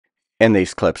In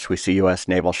these clips, we see U.S.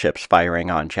 naval ships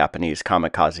firing on Japanese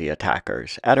kamikaze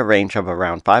attackers. At a range of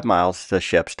around 5 miles, the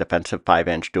ship's defensive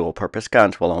 5-inch dual-purpose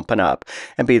guns will open up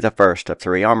and be the first of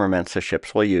 3 armaments the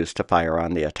ships will use to fire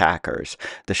on the attackers.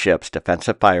 The ship's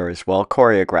defensive fire is well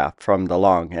choreographed from the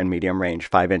long and medium-range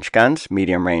 5-inch guns,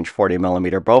 medium-range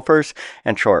 40mm Bofors,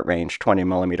 and short-range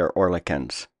 20mm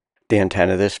Oerlikons. The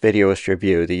intent of this video is to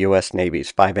review the U.S.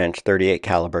 Navy's 5-inch 38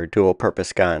 caliber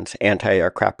dual-purpose guns,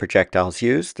 anti-aircraft projectiles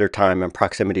used, their time and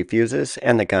proximity fuses,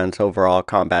 and the gun's overall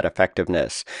combat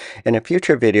effectiveness. In a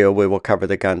future video, we will cover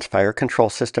the gun's fire control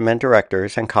system and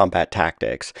directors and combat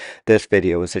tactics. This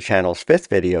video is the channel's 5th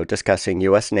video discussing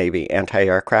U.S. Navy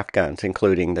anti-aircraft guns,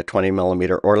 including the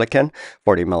 20mm Oerlikon,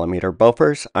 40mm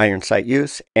Bofors, iron sight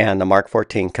use, and the Mark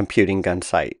 14 computing gun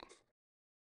sight.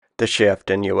 The shift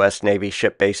in U.S. Navy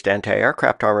ship-based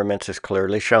anti-aircraft armaments is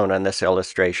clearly shown on this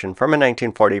illustration from a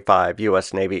 1945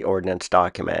 U.S. Navy Ordnance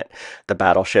document. The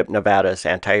battleship Nevada's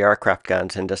anti-aircraft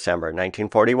guns in December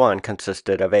 1941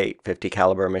 consisted of 8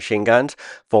 50-caliber machine guns,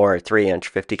 4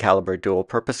 3-inch 50-caliber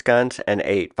dual-purpose guns, and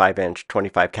 8 5-inch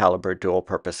 25-caliber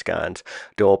dual-purpose guns.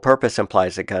 Dual-purpose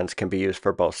implies that guns can be used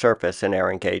for both surface and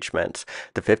air engagements.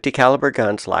 The 50-caliber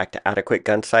guns lacked adequate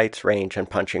gun sights, range, and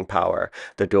punching power.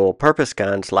 The dual-purpose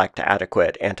guns lacked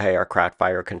adequate anti-aircraft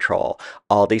fire control.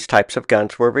 All these types of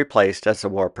guns were replaced as the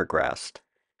war progressed.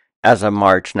 As of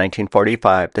March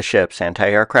 1945, the ship's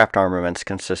anti-aircraft armaments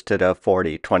consisted of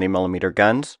 40 20mm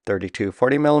guns, 32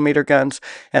 40mm guns,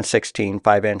 and 16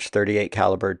 5-inch 38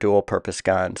 caliber dual-purpose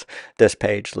guns. This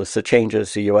page lists the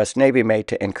changes the U.S. Navy made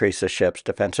to increase the ship's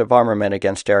defensive armament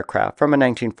against aircraft from a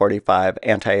 1945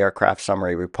 anti-aircraft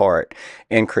summary report.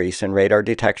 Increase in radar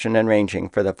detection and ranging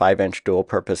for the 5-inch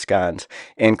dual-purpose guns.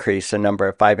 Increase the number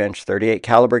of 5-inch 38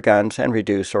 caliber guns and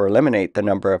reduce or eliminate the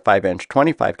number of 5-inch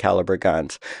 25 caliber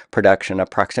guns. Production of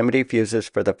proximity fuses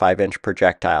for the 5-inch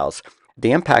projectiles.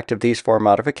 The impact of these 4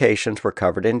 modifications were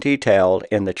covered in detail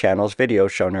in the channel's video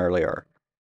shown earlier.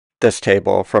 This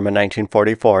table from a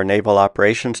 1944 Naval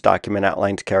Operations document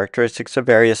outlines characteristics of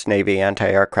various Navy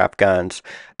anti-aircraft guns.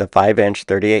 The 5-inch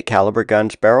 38 caliber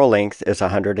gun's barrel length is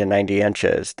 190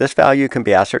 inches. This value can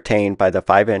be ascertained by the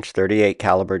 5-inch 38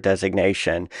 caliber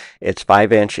designation. Its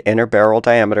 5-inch inner barrel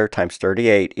diameter times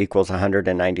 38 equals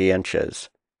 190 inches.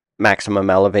 Maximum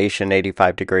elevation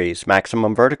 85 degrees,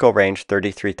 maximum vertical range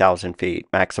 33,000 feet,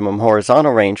 maximum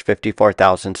horizontal range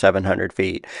 54,700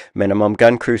 feet, minimum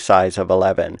gun crew size of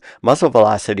 11, muzzle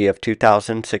velocity of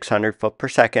 2,600 foot per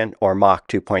second or Mach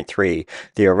 2.3.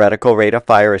 Theoretical rate of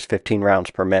fire is 15 rounds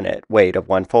per minute, weight of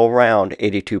 1 full round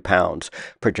 82 pounds.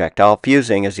 Projectile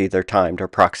fusing is either timed or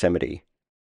proximity.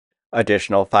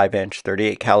 Additional 5-inch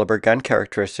 38 caliber gun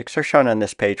characteristics are shown on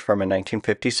this page from a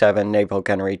 1957 Naval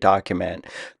Gunnery document.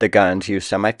 The guns use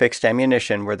semi-fixed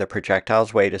ammunition where the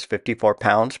projectile's weight is 54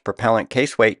 pounds, propellant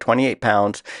case weight 28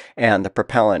 pounds, and the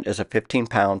propellant is a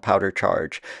 15-pound powder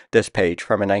charge. This page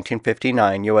from a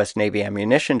 1959 U.S. Navy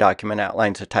ammunition document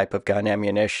outlines a type of gun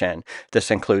ammunition. This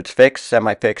includes fixed,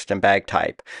 semi-fixed, and bag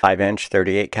type. 5-inch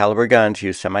 38 caliber guns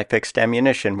use semi-fixed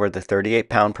ammunition where the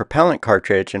 38-pound propellant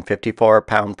cartridge and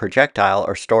 54-pound projectile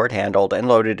are stored, handled, and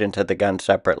loaded into the gun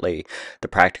separately. The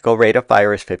practical rate of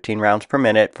fire is 15 rounds per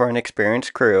minute for an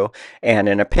experienced crew, and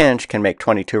in a pinch can make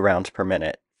 22 rounds per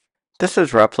minute. This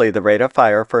is roughly the rate of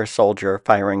fire for a soldier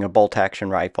firing a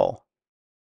bolt-action rifle.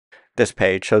 This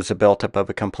page shows the buildup of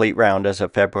a complete round as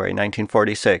of February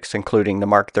 1946, including the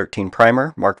Mark 13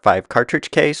 primer, Mark 5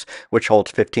 cartridge case, which holds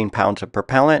 15 pounds of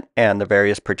propellant, and the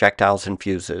various projectiles and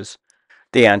fuses.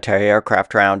 The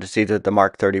anti-aircraft round is either the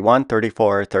Mark 31,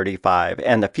 34, or 35,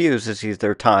 and the fuse is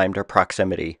either timed or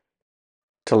proximity.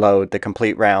 To load the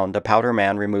complete round, the powder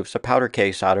man removes the powder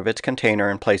case out of its container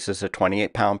and places a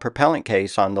 28-pound propellant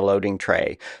case on the loading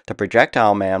tray. The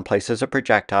projectile man places a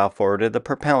projectile forward of the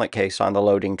propellant case on the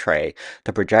loading tray.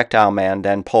 The projectile man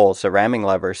then pulls the ramming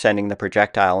lever, sending the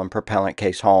projectile and propellant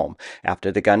case home.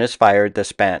 After the gun is fired, the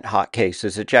spent hot case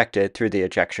is ejected through the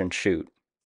ejection chute.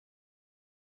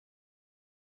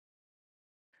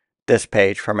 This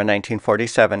page from a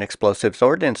 1947 Explosives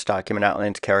Ordnance document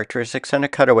outlines characteristics and a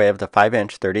cutaway of the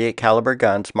 5-inch 38 caliber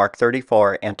gun's Mark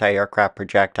 34 anti-aircraft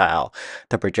projectile.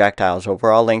 The projectile's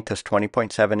overall length is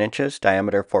 20.7 inches,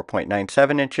 diameter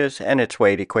 4.97 inches, and its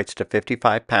weight equates to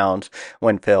 55 pounds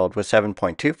when filled with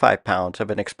 7.25 pounds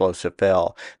of an explosive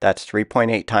fill. That's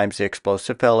 3.8 times the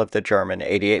explosive fill of the German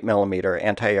 88mm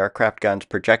anti-aircraft gun's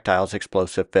projectile's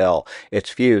explosive fill. Its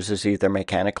fuse is either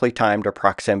mechanically timed or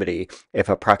proximity. If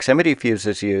a proximity fuse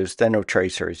is used, then no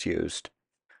tracer is used.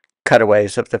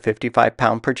 Cutaways of the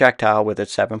 55-pound projectile with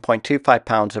its 7.25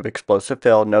 pounds of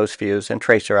explosive-filled nose fuse and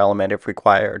tracer element if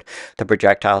required. The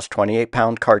projectile's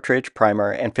 28-pound cartridge,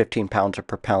 primer, and 15 pounds of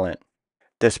propellant.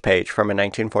 This page from a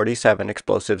 1947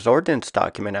 explosives ordnance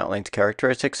document outlines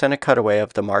characteristics and a cutaway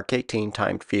of the Mark 18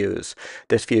 timed fuse.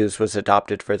 This fuse was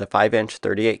adopted for the 5-inch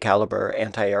 38 caliber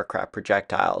anti-aircraft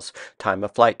projectiles. Time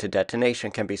of flight to detonation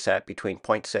can be set between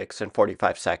 0.6 and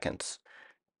 45 seconds.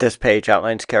 This page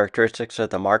outlines characteristics of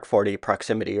the Mark 40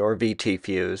 proximity or VT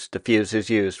fuse. The fuse is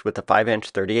used with the 5-inch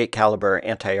 38 caliber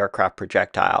anti-aircraft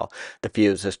projectile. The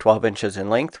fuse is 12 inches in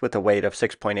length with a weight of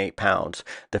 6.8 pounds.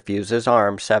 The fuse is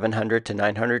armed 700 to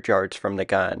 900 yards from the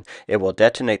gun. It will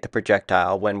detonate the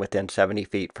projectile when within 70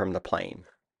 feet from the plane.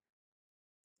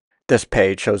 This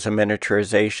page shows a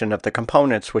miniaturization of the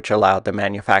components which allowed the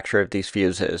manufacture of these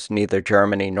fuses. Neither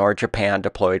Germany nor Japan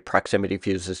deployed proximity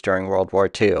fuses during World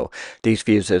War II. These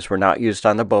fuses were not used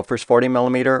on the Bofors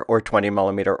 40mm or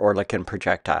 20mm Oerlikon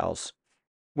projectiles.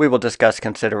 We will discuss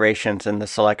considerations in the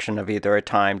selection of either a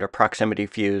timed or proximity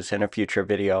fuse in a future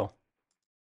video.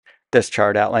 This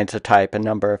chart outlines the type and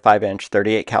number of 5-inch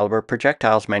 38 caliber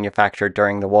projectiles manufactured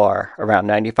during the war. Around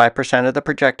 95% of the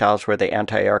projectiles were the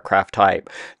anti-aircraft type.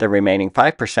 The remaining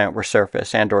 5% were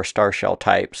surface and or star shell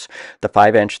types. The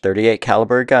 5-inch 38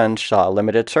 caliber guns saw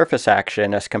limited surface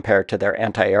action as compared to their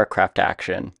anti-aircraft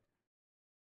action.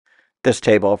 This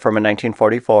table from a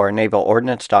 1944 Naval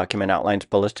Ordnance document outlines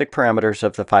ballistic parameters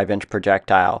of the 5-inch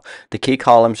projectile. The key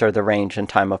columns are the range and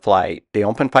time of flight. The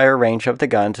open-fire range of the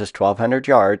guns is 1,200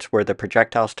 yards, where the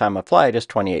projectile's time of flight is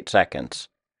 28 seconds.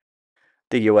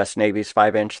 The U.S. Navy's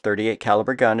 5-inch 38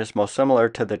 caliber gun is most similar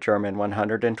to the German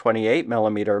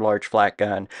 128mm large flak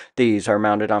gun. These are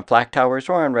mounted on flak towers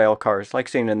or on rail cars, like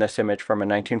seen in this image from a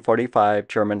 1945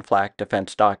 German flak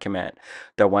defense document.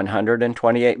 The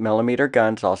 128mm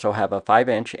guns also have a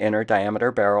 5-inch inner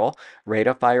diameter barrel. Rate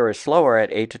of fire is slower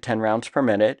at 8 to 10 rounds per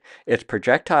minute. Its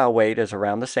projectile weight is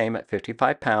around the same at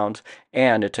 55 pounds,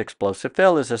 and its explosive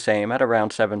fill is the same at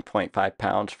around 7.5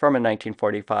 pounds from a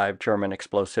 1945 German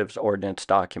explosives ordnance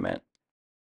document.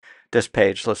 This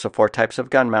page lists the 4 types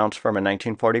of gun mounts from a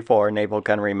 1944 Naval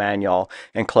Gunnery Manual: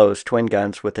 enclosed twin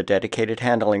guns with a dedicated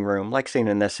handling room, like seen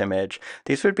in this image.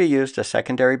 These would be used as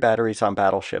secondary batteries on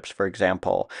battleships, for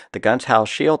example. The gun's house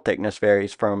shield thickness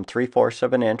varies from 3/4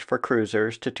 of an inch for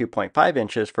cruisers to 2.5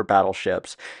 inches for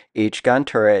battleships. Each gun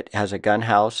turret has a gun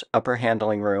house, upper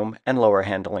handling room, and lower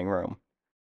handling room.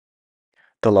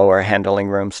 The lower handling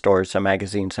room stores the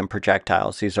magazines and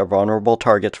projectiles. These are vulnerable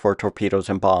targets for torpedoes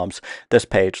and bombs. This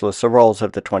page lists the roles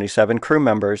of the 27 crew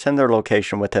members and their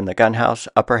location within the gunhouse,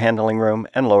 upper handling room,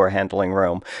 and lower handling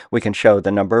room. We can show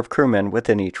the number of crewmen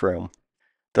within each room.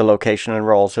 The location and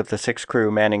roles of the 6 crew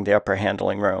manning the upper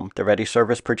handling room. The ready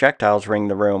service projectiles ring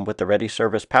the room with the ready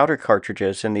service powder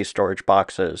cartridges in these storage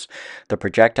boxes. The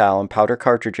projectile and powder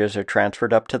cartridges are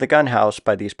transferred up to the gunhouse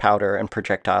by these powder and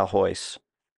projectile hoists.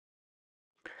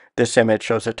 This image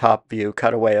shows a top view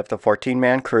cutaway of the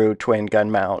 14-man crew twin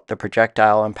gun mount. The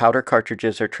projectile and powder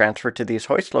cartridges are transferred to these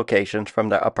hoist locations from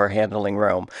the upper handling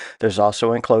room. There's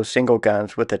also enclosed single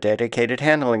guns with a dedicated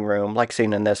handling room, like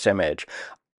seen in this image.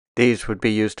 These would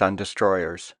be used on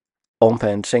destroyers.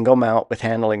 Open single mount with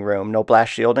handling room, no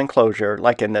blast shield enclosure,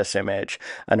 like in this image.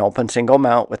 An open single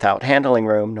mount without handling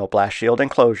room, no blast shield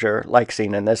enclosure, like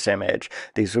seen in this image.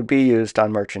 These would be used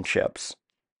on merchant ships.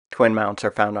 Twin mounts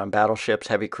are found on battleships,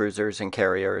 heavy cruisers, and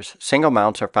carriers. Single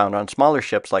mounts are found on smaller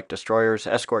ships like destroyers,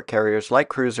 escort carriers, light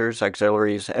cruisers,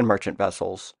 auxiliaries, and merchant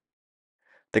vessels.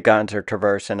 The guns are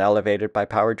traversed and elevated by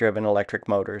power-driven electric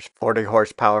motors, 40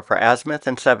 horsepower for azimuth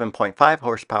and 7.5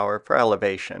 horsepower for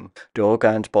elevation. Dual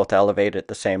guns both elevate at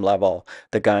the same level.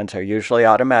 The guns are usually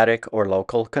automatic or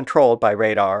local controlled by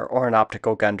radar or an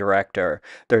optical gun director.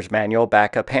 There's manual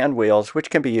backup hand wheels, which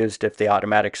can be used if the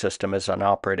automatic system is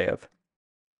inoperative.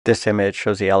 This image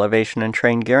shows the elevation and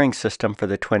train gearing system for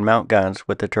the twin mount guns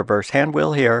with the traverse hand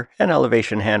wheel here and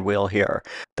elevation hand wheel here.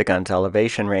 The gun's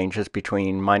elevation range is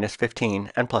between -15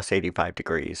 and +85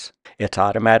 degrees. Its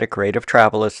automatic rate of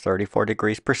travel is 34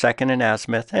 degrees per second in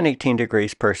azimuth and 18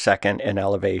 degrees per second in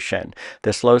elevation.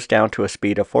 This slows down to a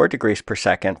speed of 4 degrees per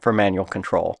second for manual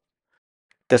control.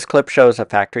 This clip shows a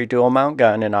factory dual-mount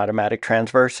gun in automatic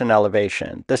transverse and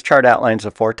elevation. This chart outlines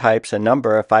the 4 types and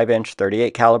number of 5-inch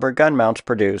 38 caliber gun mounts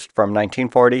produced from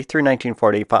 1940 through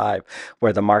 1945,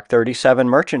 where the Mark 37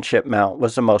 merchant ship mount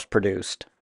was the most produced.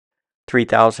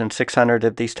 3,600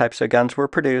 of these types of guns were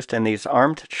produced, and these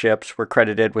armed ships were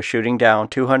credited with shooting down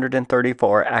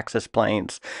 234 Axis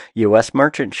planes. U.S.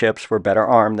 merchant ships were better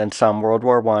armed than some World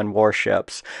War I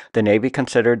warships. The Navy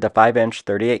considered the 5-inch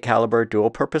 38 caliber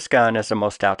dual-purpose gun as the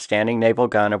most outstanding naval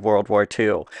gun of World War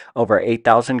II. Over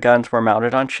 8,000 guns were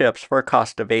mounted on ships for a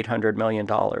cost of $800 million.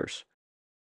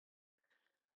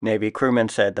 Navy crewmen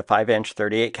said the 5-inch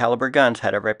 38 caliber guns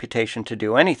had a reputation to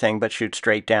do anything but shoot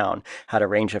straight down, had a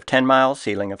range of 10 miles,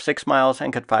 ceiling of 6 miles,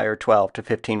 and could fire 12 to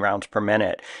 15 rounds per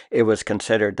minute. It was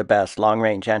considered the best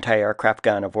long-range anti-aircraft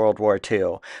gun of World War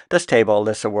II. This table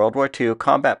lists the World War II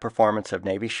combat performance of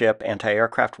Navy ship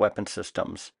anti-aircraft weapon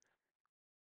systems.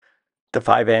 The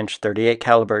 5-inch 38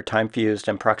 caliber time-fused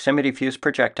and proximity-fused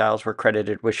projectiles were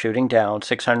credited with shooting down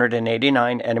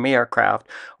 689 enemy aircraft,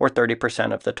 or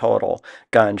 30% of the total.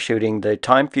 Guns shooting the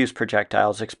time-fused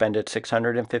projectiles expended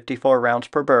 654 rounds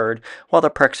per bird, while the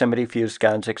proximity-fused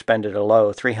guns expended a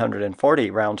low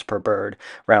 340 rounds per bird.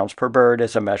 Rounds per bird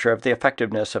is a measure of the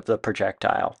effectiveness of the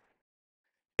projectile.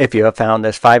 If you have found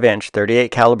this 5-inch 38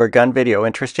 caliber gun video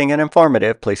interesting and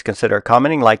informative, please consider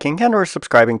commenting, liking, and or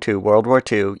subscribing to World War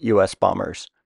II U.S. Bombers.